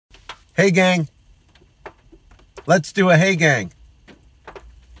Hey gang, let's do a hey gang.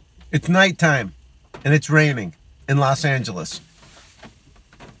 It's nighttime and it's raining in Los Angeles.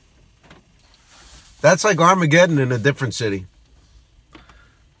 That's like Armageddon in a different city.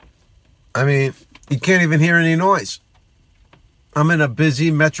 I mean, you can't even hear any noise. I'm in a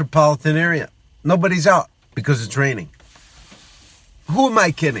busy metropolitan area. Nobody's out because it's raining. Who am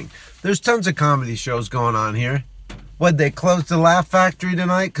I kidding? There's tons of comedy shows going on here. What, they closed the Laugh Factory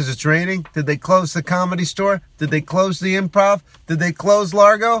tonight because it's raining? Did they close the Comedy Store? Did they close the Improv? Did they close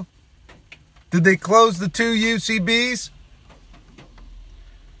Largo? Did they close the 2 UCBs?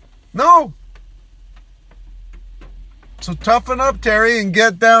 No. So toughen up, Terry, and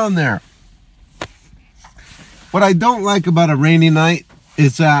get down there. What I don't like about a rainy night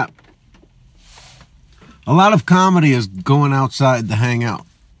is that a lot of comedy is going outside to hang out.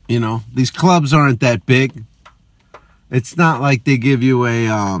 You know, these clubs aren't that big. It's not like they give you a,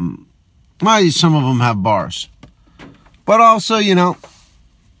 well, some of them have bars. But also, you know,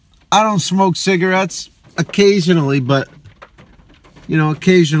 I don't smoke cigarettes occasionally, but, you know,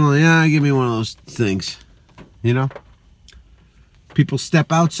 occasionally, give me one of those things, you know. People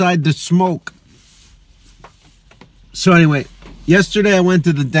step outside to smoke. So anyway, yesterday I went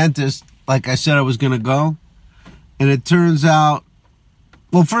to the dentist like I said I was going to go. And it turns out,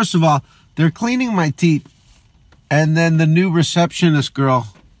 well, first of all, they're cleaning my teeth. And then the new receptionist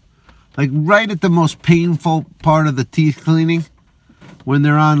girl, like right at the most painful part of the teeth cleaning, when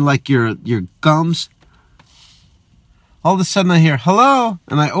they're on like your gums, all of a sudden I hear, hello,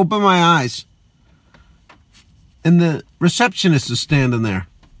 and I open my eyes. And the receptionist is standing there.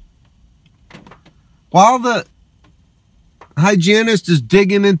 While the hygienist is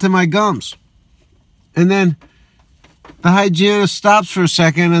digging into my gums. And then the hygienist stops for a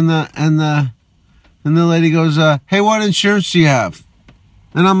second and the lady goes, hey, what insurance do you have?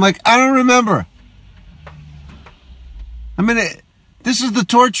 And I'm like, I don't remember. I mean, this is the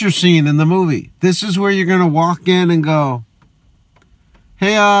torture scene in the movie. This is where you're going to walk in and go,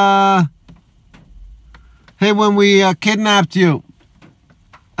 hey, when we kidnapped you,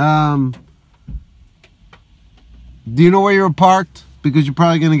 do you know where you were parked? Because you're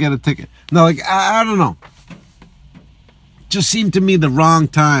probably going to get a ticket. No, like, I don't know. Just seemed to me the wrong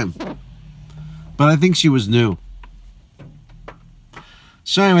time. But I think she was new.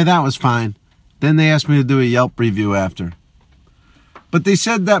 So anyway, that was fine. Then they asked me to do a Yelp review after. But they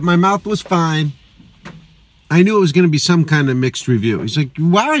said that my mouth was fine. I knew it was going to be some kind of mixed review. He's like,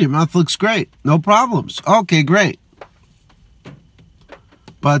 wow, your mouth looks great. No problems. Okay, great.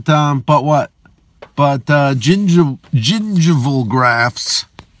 But what? But gingival grafts.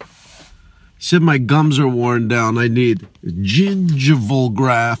 He said my gums are worn down. I need gingival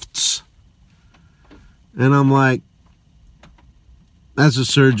grafts. And I'm like, that's a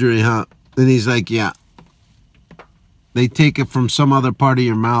surgery, huh? And he's like, yeah. They take it from some other part of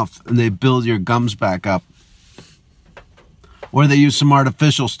your mouth and they build your gums back up. Or they use some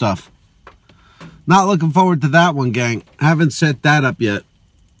artificial stuff. Not looking forward to that one, gang. Haven't set that up yet.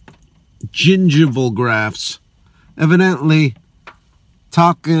 Gingival grafts. Evidently,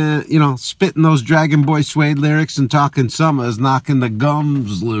 talking, spitting those Dragon Boy Suede lyrics and talking summer is knocking the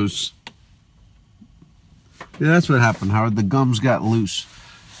gums loose. Yeah, that's what happened, Howard. The gums got loose.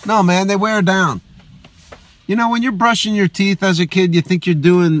 No, man, they wear down. You know, when you're brushing your teeth as a kid, you think you're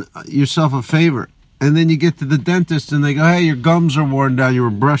doing yourself a favor. And then you get to the dentist and they go, hey, your gums are worn down. You were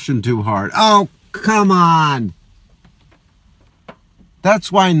brushing too hard. Oh, come on.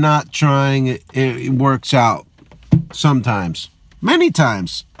 That's why not trying it works out sometimes. Many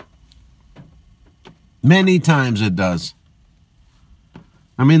times. Many times it does.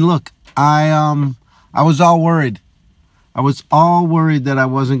 I mean, look, I was all worried. I was all worried that I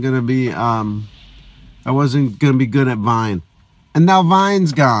wasn't going to be good at Vine. And now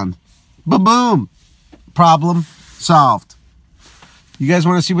Vine's gone. Ba-boom. Problem solved. You guys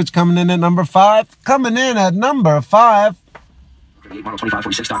want to see what's coming in at number 5? Coming in at number 5. Model 25,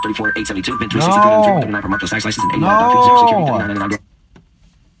 46, stock 34, 872, VIN 360, No. 39 per month, tax license, and No. I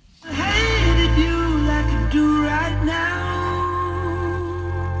hated you like I do right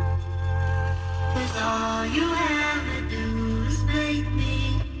now. 'Cause all you have to do is make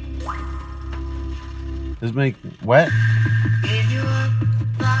me. Just make wet. Gave you up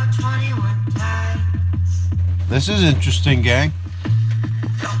about 21 times. This is interesting, gang.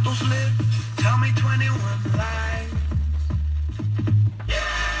 Count those lips, tell me 21 lies.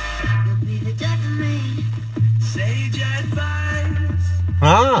 You'll be the death of me. Sage advice.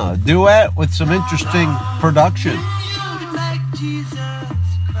 Ah, duet with some interesting production. You like Jesus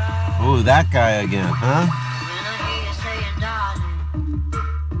Christ. Ooh, that guy again, huh? When I hear you saying, darling,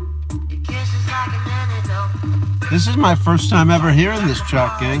 This is my first time ever hearing this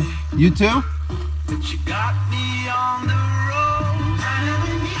track, gang. You too? But you got me on the road. I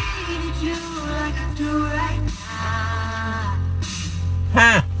never needed you like I do right now.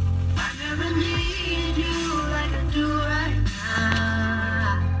 Huh. I never needed you like I do right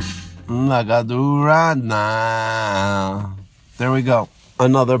now. Like I do right now. There we go.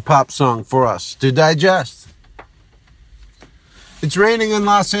 Another pop song for us to digest. It's raining in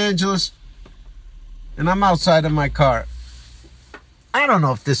Los Angeles, and I'm outside of my car. I don't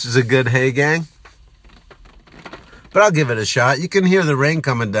know if this is a good Hey Gang, but I'll give it a shot. You can hear the rain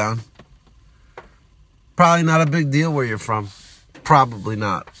coming down. Probably not a big deal where you're from. Probably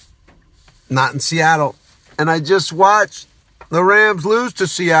not. Not in Seattle. And I just watched the Rams lose to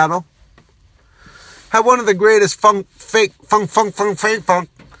Seattle. Had one of the greatest fake funk.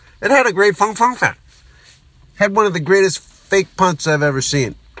 It had a great funk. Had one of the greatest fake punts I've ever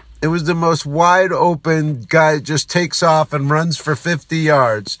seen. It was the most wide open guy, just takes off and runs for 50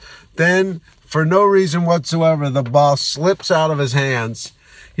 yards. Then, for no reason whatsoever, the ball slips out of his hands.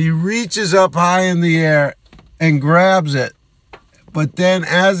 He reaches up high in the air and grabs it. But then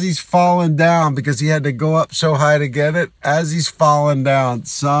as he's falling down, because he had to go up so high to get it, as he's falling down,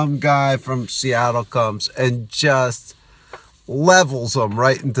 some guy from Seattle comes and just levels him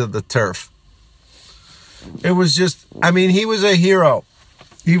right into the turf. It was just, I mean, he was a hero.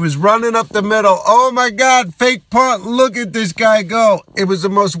 He was running up the middle. Oh my God, fake punt. Look at this guy go. It was the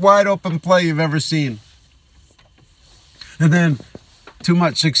most wide open play you've ever seen. And then, too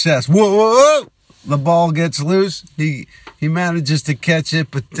much success. Whoa. The ball gets loose. He manages to catch it,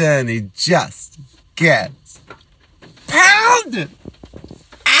 but then he just gets pounded.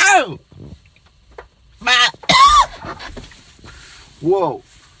 Ow! Whoa.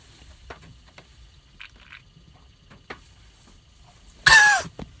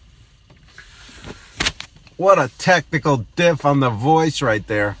 What a technical diff on the voice right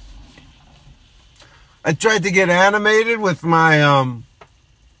there. I tried to get animated with my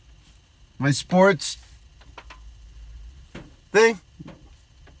my sports thing.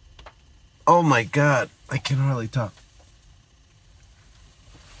 Oh my God, I can hardly talk.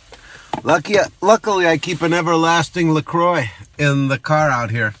 Luckily, I keep an everlasting LaCroix in the car out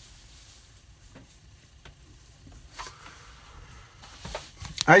here.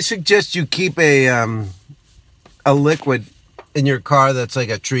 I suggest you keep a liquid in your car that's like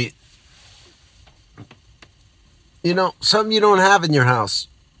a treat. You know, something you don't have in your house.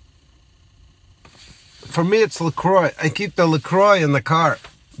 For me, it's LaCroix. I keep the LaCroix in the car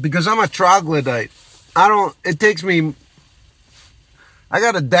because I'm a troglodyte. I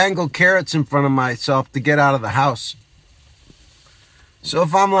got to dangle carrots in front of myself to get out of the house. So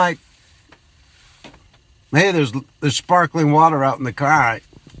if I'm like, hey, there's sparkling water out in the car. All right,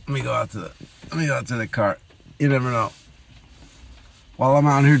 let me go out to the car. You never know. While I'm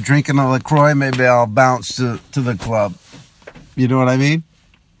out here drinking a LaCroix, maybe I'll bounce to the club. You know what I mean?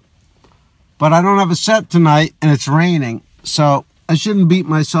 But I don't have a set tonight, and it's raining, so I shouldn't beat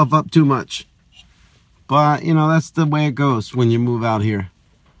myself up too much. But, you know, that's the way it goes when you move out here.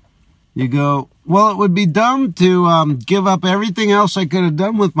 You go, well, it would be dumb to give up everything else I could have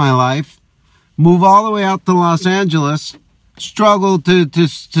done with my life, move all the way out to Los Angeles, struggle to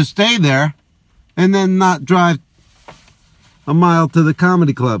stay there, and then not drive a mile to the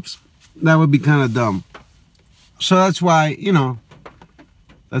comedy clubs. That would be kind of dumb. So that's why, you know,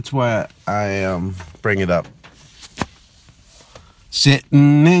 that's why I bring it up.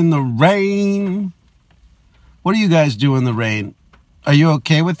 Sitting in the rain. What do you guys do in the rain? Are you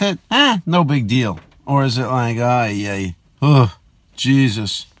okay with it? No big deal. Or is it like, oh,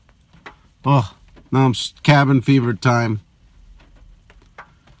 Jesus. Oh, now I'm cabin fever time.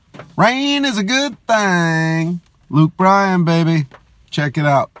 Rain is a good thing. Luke Bryan, baby. Check it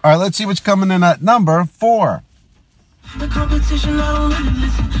out. All right, let's see what's coming in at number 4. The competition, I don't really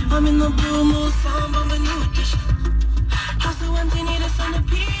listen. I'm in the blue mood, sound bomb a new edition. House so empty, need a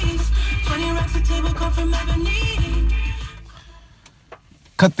centerpiece. 20 racks a table come from ebony.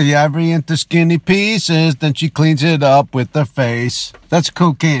 Cut the ivory into skinny pieces, then she cleans it up with her face. That's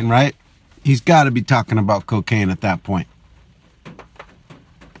cocaine, right? He's got to be talking about cocaine at that point.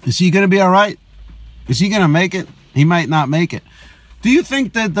 Is he going to be all right? Is he going to make it? He might not make it. Do you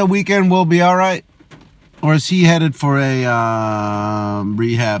think that The Weeknd will be all right? Or is he headed for a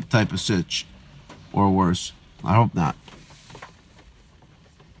rehab type of sitch? Or worse? I hope not.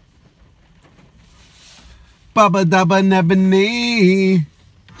 Bubba Dubba Nebony.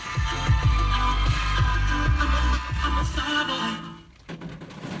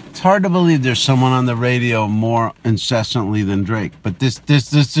 It's hard to believe there's someone on the radio more incessantly than Drake. But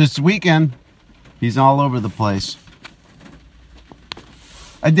this weekend, He's all over the place.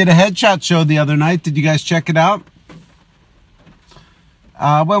 I did a headshot show the other night. Did you guys check it out?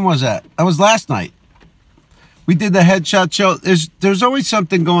 When was that? That was last night. We did the headshot show. There's always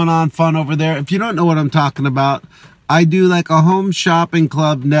something going on fun over there. If you don't know what I'm talking about, I do like a home shopping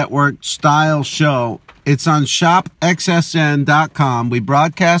club network style show. It's on shopxsn.com. We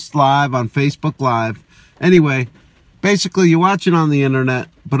broadcast live on Facebook Live. Anyway, basically you watch it on the internet,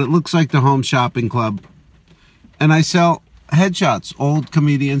 but it looks like the home shopping club. And I sell headshots, old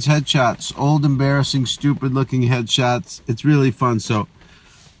comedians' headshots, old embarrassing, stupid looking headshots. It's really fun. So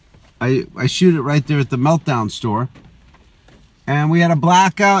I shoot it right there at the Meltdown store. And we had a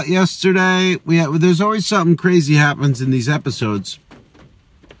blackout yesterday. There's always something crazy happens in these episodes.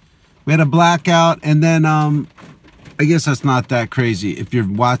 We had a blackout, and then I guess that's not that crazy. If you're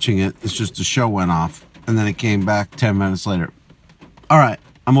watching it, it's just the show went off, and then it came back 10 minutes later. All right,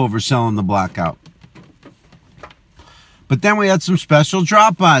 I'm overselling the blackout. But then we had some special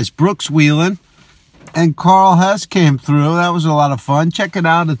drop-bys. Brooks Wheelan and Carl Hess came through. That was a lot of fun. Check it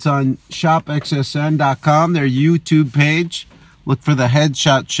out. It's on shopxsn.com, their YouTube page. Look for the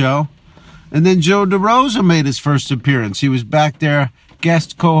Headshot Show. And then Joe DeRosa made his first appearance. He was back there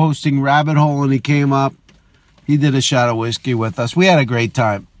guest co-hosting Rabbit Hole, and he came up. He did a shot of whiskey with us. We had a great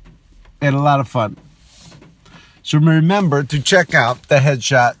time. We had a lot of fun. So remember to check out the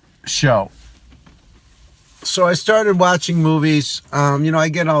Headshot Show. So I started watching movies. I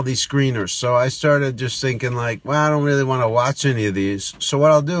get all these screeners. So I started just thinking like, well, I don't really want to watch any of these. So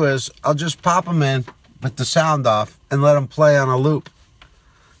what I'll do is I'll just pop them in with the sound off and let them play on a loop.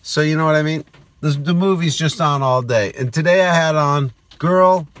 So you know what I mean? The movie's just on all day. And today I had on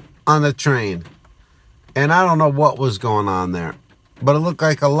Girl on the Train. And I don't know what was going on there, but it looked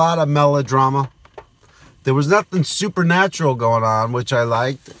like a lot of melodrama. There was nothing supernatural going on, which I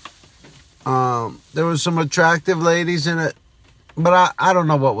liked. There was some attractive ladies in it, but I don't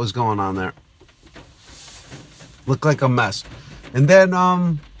know what was going on there. Looked like a mess. And then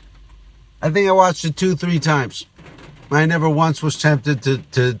I think I watched it 2-3 times. I never once was tempted to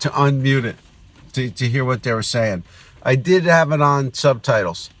unmute it to hear what they were saying. I did have it on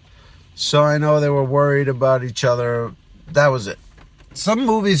subtitles, so I know they were worried about each other. That was it. Some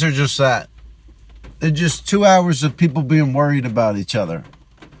movies are just that. They're just 2 hours of people being worried about each other.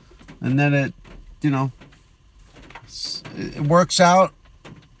 And then it works out.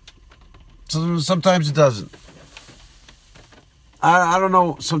 Sometimes it doesn't. I don't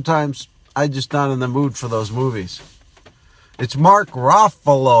know. Sometimes I'm just not in the mood for those movies. It's Mark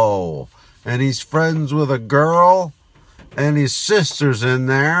Ruffalo, and he's friends with a girl, and his sister's in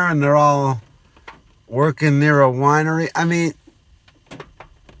there, and they're all working near a winery. I mean,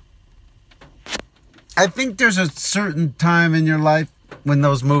 I think there's a certain time in your life when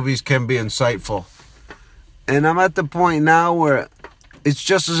those movies can be insightful. And I'm at the point now where it's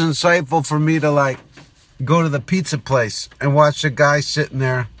just as insightful for me to like go to the pizza place and watch a guy sitting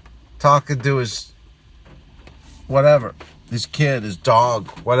there talking to his whatever, his kid, his dog,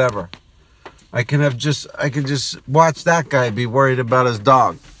 whatever. I can just watch that guy be worried about his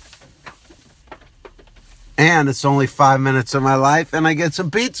dog. And it's only 5 minutes of my life, and I get some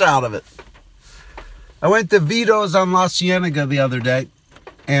pizza out of it. I went to Vito's on La Cienega the other day,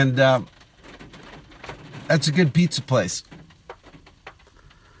 and that's a good pizza place.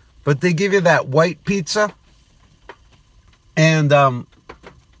 But they give you that white pizza, and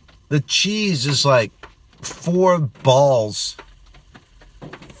the cheese is like 4 balls.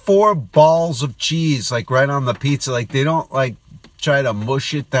 4 balls of cheese, like right on the pizza. Like they don't like try to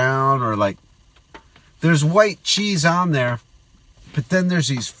mush it down or like. There's white cheese on there, but then there's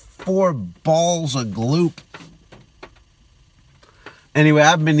these 4 balls of gloop. Anyway,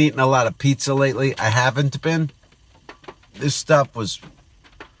 I've been eating a lot of pizza lately. I haven't been. This stuff was,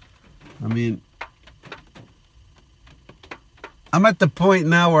 I mean, I'm at the point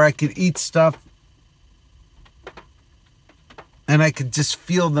now where I could eat stuff and I could just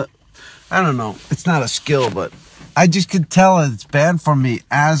feel the, I don't know, it's not a skill, but I just could tell it's bad for me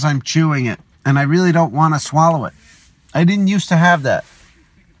as I'm chewing it. And I really don't want to swallow it. I didn't used to have that.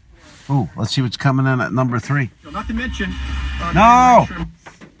 Ooh, let's see what's coming in at number 3. Not to mention... No!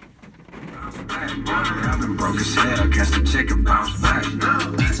 I've been broke as hell, catch the chicken bounce back.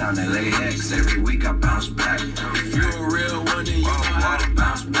 D-Town LAX, every week I bounce back. If you a real one, then you know how to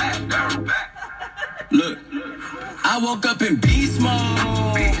bounce back. Look, I woke up in beast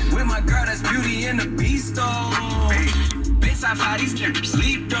mode with my girl that's Beauty and the Beast Bitch, I fight these niggas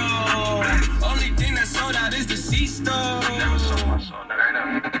sleep though. Only thing that sold out is the C-store.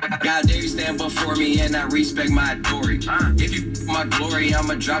 God dare you stand before me and I respect my authority. If you my glory,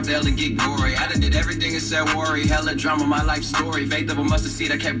 I'ma drop the L and get gory. I done did everything and said worry. Hella drama, my life story. Faith of a mustard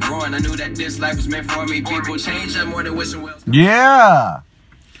seed, I kept growing. I knew that this life was meant for me. People change up more than wishing wells. Yeah.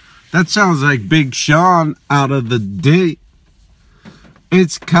 That sounds like Big Sean out of the day.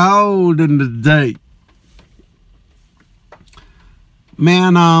 It's cold in the day.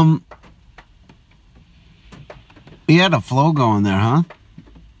 Man, he had a flow going there, huh?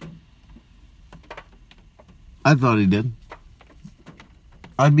 I thought he did.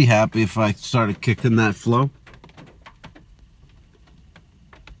 I'd be happy if I started kicking that flow.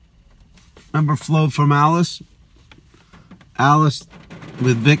 Remember Flo from Alice? Alice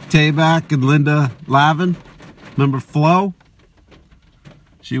with Vic Tayback and Linda Lavin? Remember Flo?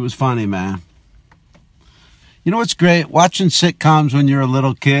 She was funny, man. You know what's great? Watching sitcoms when you're a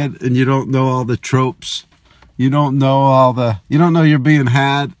little kid and you don't know all the tropes. You don't know you're being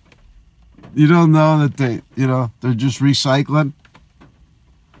had. You don't know that they're just recycling.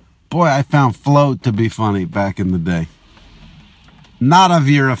 Boy, I found Flo to be funny back in the day. Not a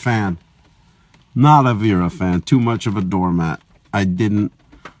Vera fan. Not a Vera fan. Too much of a doormat. I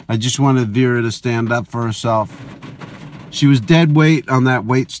just wanted Vera to stand up for herself. She was dead weight on that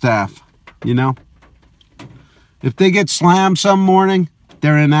wait staff, you know? If they get slammed some morning,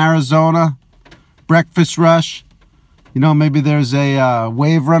 they're in Arizona, breakfast rush. You know, maybe there's a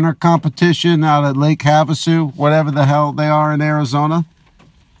wave runner competition out at Lake Havasu, whatever the hell they are in Arizona.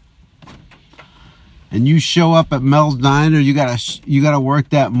 And you show up at Mel's Diner, you gotta work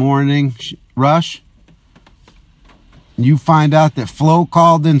that morning rush. And you find out that Flo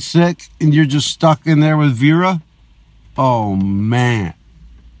called in sick and you're just stuck in there with Vera. Oh man.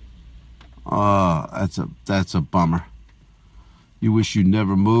 Oh, that's a bummer. You wish you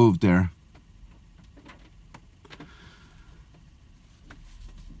never moved there.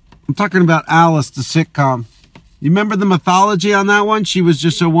 I'm talking about Alice, the sitcom. You remember the mythology on that one? She was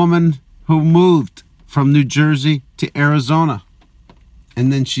just a woman who moved from New Jersey to Arizona.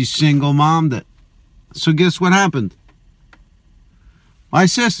 And then she single mommed it. So guess what happened? My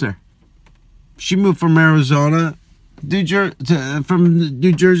sister. She moved from Arizona, from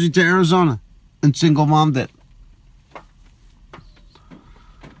New Jersey to Arizona and single mommed it.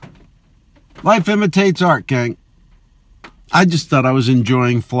 Life imitates art, gang. I just thought I was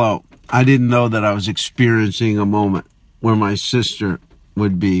enjoying Flo. I didn't know that I was experiencing a moment where my sister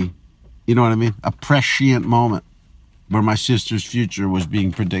would be, you know what I mean? A prescient moment where my sister's future was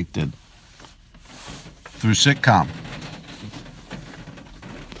being predicted through sitcom.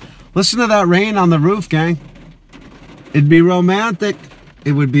 Listen to that rain on the roof, gang. It'd be romantic.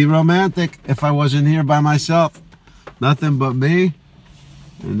 It would be romantic if I wasn't here by myself. Nothing but me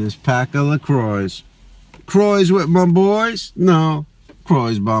and this pack of LaCroix. Croix with my boys? No.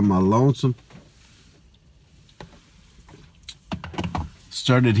 Croix by my lonesome.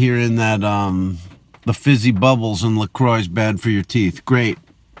 Started hearing that the fizzy bubbles in LaCroix bad for your teeth. Great.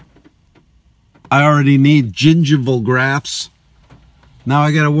 I already need gingival grafts. Now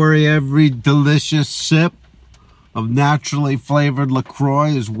I gotta worry every delicious sip of naturally flavored LaCroix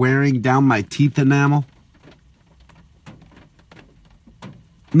is wearing down my teeth enamel.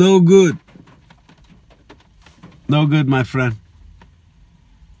 No good. No good, my friend.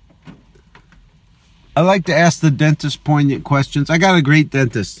 I like to ask the dentist poignant questions. I got a great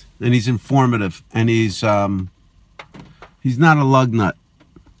dentist, and he's informative, and he's not a lug nut.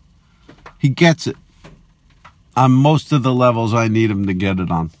 He gets it on most of the levels I need him to get it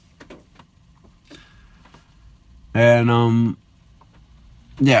on. And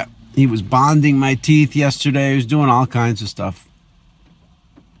yeah, he was bonding my teeth yesterday. He was doing all kinds of stuff.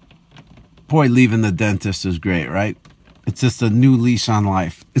 Boy, leaving the dentist is great, right? It's just a new lease on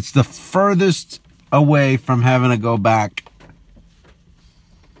life. It's the furthest away from having to go back.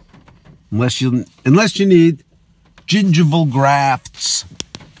 Unless you need gingival grafts.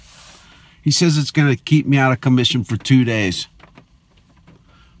 He says it's going to keep me out of commission for 2 days.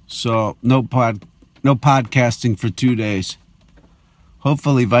 So no podcasting for 2 days.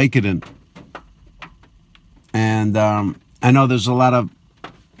 Hopefully Vicodin. And I know there's a lot of,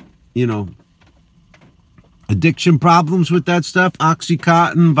 addiction problems with that stuff.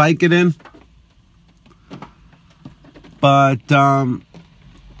 Oxycontin, Vicodin. But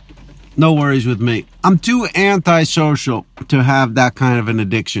no worries with me. I'm too antisocial to have that kind of an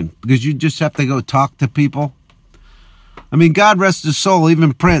addiction. Because you just have to go talk to people. I mean, God rest his soul,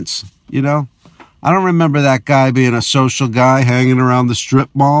 even Prince, I don't remember that guy being a social guy hanging around the strip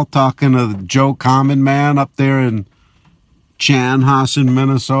mall talking to Joe Common Man up there in Chanhassen,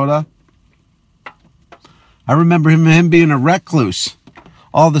 Minnesota. I remember him being a recluse.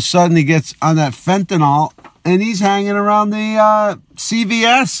 all of a sudden he gets on that fentanyl and he's hanging around the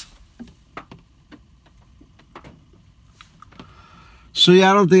CVS. So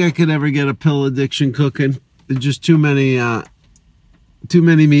yeah, I don't think I could ever get a pill addiction cooking. There's just too many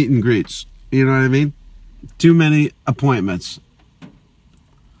meet and greets. You know what I mean? Too many appointments.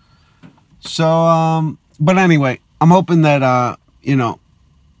 So, but anyway, I'm hoping that, you know,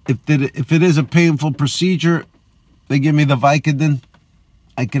 if it is a painful procedure, they give me the Vicodin,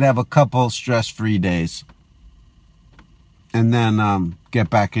 I could have a couple stress-free days. And then get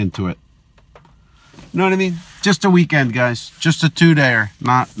back into it. You know what I mean? Just a weekend, guys. Just a 2-dayer.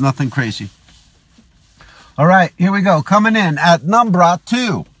 Nothing crazy. All right, here we go. Coming in at number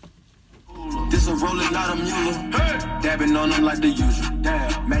 2. This a rolling, not a mule. Dabbing on them like the usual.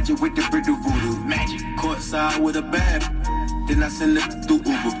 Damn. Magic with the brick do voodoo. Magic. Courtside with a bad. Then I send it through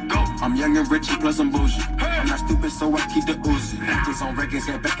Uber. Go. I'm young and rich and plus I'm bougie. I'm not stupid, so I keep the Uzi. Records on records,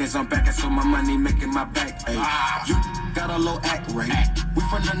 and backers on backers, so my money making my back. Ay. You got a low act rate. We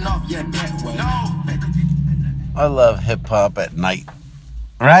from the north, yeah, that way. I love hip hop at night.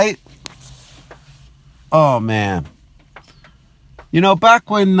 Right? Oh, man. You know, back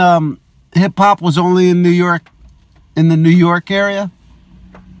when hip hop was only in New York, in the New York area,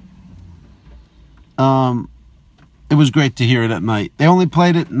 it was great to hear it at night. They only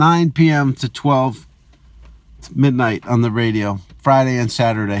played it 9 p.m. to 12 midnight on the radio, Friday and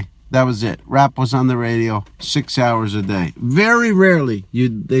Saturday. That was it. Rap was on the radio 6 hours a day. Very rarely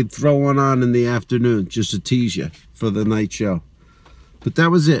they'd throw one on in the afternoon just to tease you for the night show. But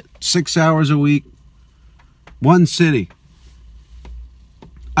that was it. 6 hours a week. One city.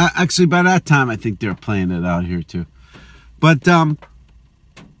 Actually, by that time, I think they were playing it out here too. But I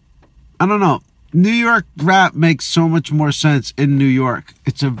don't know. New York rap makes so much more sense in New York.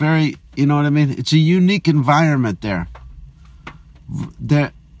 It's a very, you know what I mean? It's a unique environment there.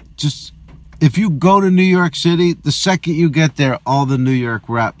 Just, if you go to New York City, the second you get there, all the New York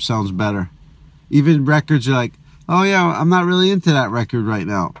rap sounds better. Even records are like, oh yeah, I'm not really into that record right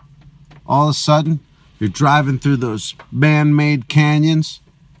now. All of a sudden, you're driving through those man-made canyons,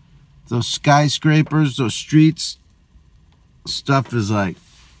 those skyscrapers, those streets. Stuff is like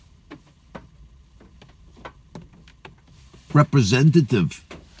representative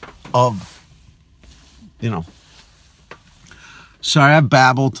of, you know. Sorry, I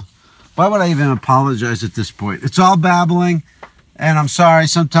babbled. Why would I even apologize at this point? It's all babbling, and I'm sorry,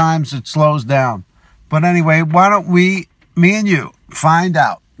 sometimes it slows down. But anyway, why don't we, me and you, find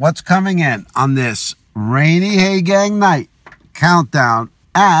out what's coming in on this rainy Hey Gang night countdown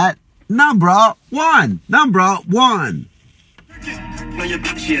at number 1. Number 1. Is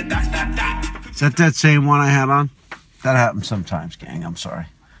that same one I had on? That happens sometimes, gang. I'm sorry.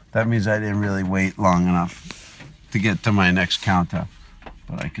 That means I didn't really wait long enough to get to my next countdown.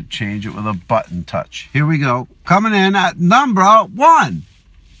 But I could change it with a button touch. Here we go. Coming in at number 1.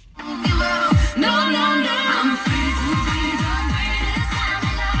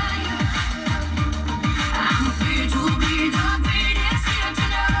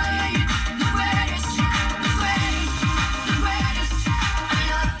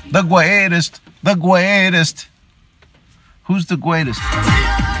 The greatest. The greatest. Who's the greatest?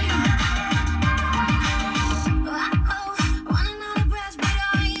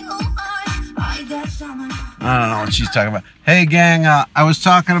 I don't know what she's talking about. Hey, gang, I was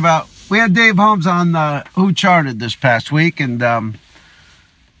talking about... We had Dave Holmes on Who Charted this past week, and I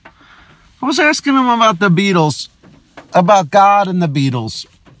was asking him about the Beatles, about God and the Beatles.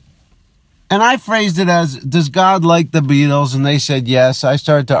 And I phrased it as, does God like the Beatles? And they said yes. I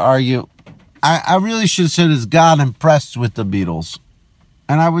started to argue. I really should have said, is God impressed with the Beatles?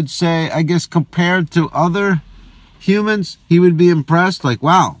 And I would say, I guess compared to other humans, he would be impressed. Like,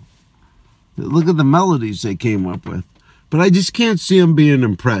 wow, look at the melodies they came up with. But I just can't see him being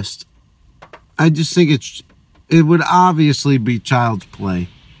impressed. I just think it would obviously be child's play.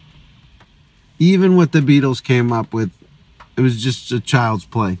 Even what the Beatles came up with, it was just a child's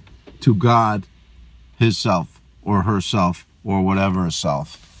play to God, his self, or herself, or whatever a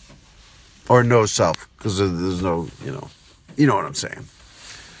self. Or no self, because there's no, you know what I'm saying.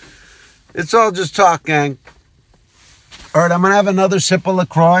 It's all just talk, gang. All right, I'm going to have another sip of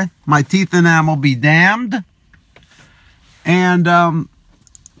LaCroix. My teeth enamel be damned. And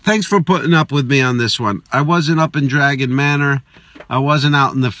thanks for putting up with me on this one. I wasn't up in Dragon Manor. I wasn't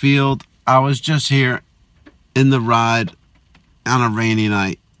out in the field. I was just here in the ride on a rainy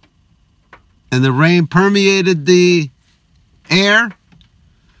night. And the rain permeated the air.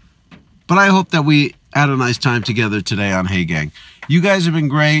 But I hope that we had a nice time together today on Hey Gang. You guys have been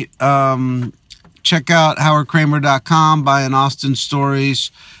great. check out howardkramer.com, buying Austin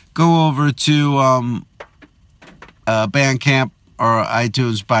Stories. Go over to Bandcamp or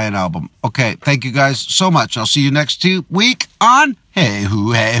iTunes, buy an album. Okay, thank you guys so much. I'll see you next week on Hey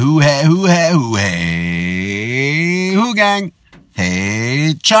Who, Hey Who, Hey Who, Hey Who, Hey Who Gang.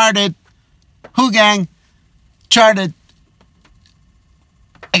 Hey, Charted. Who Gang. Charted.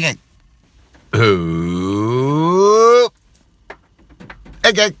 Okay. Who.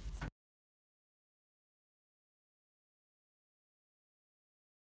 Okay.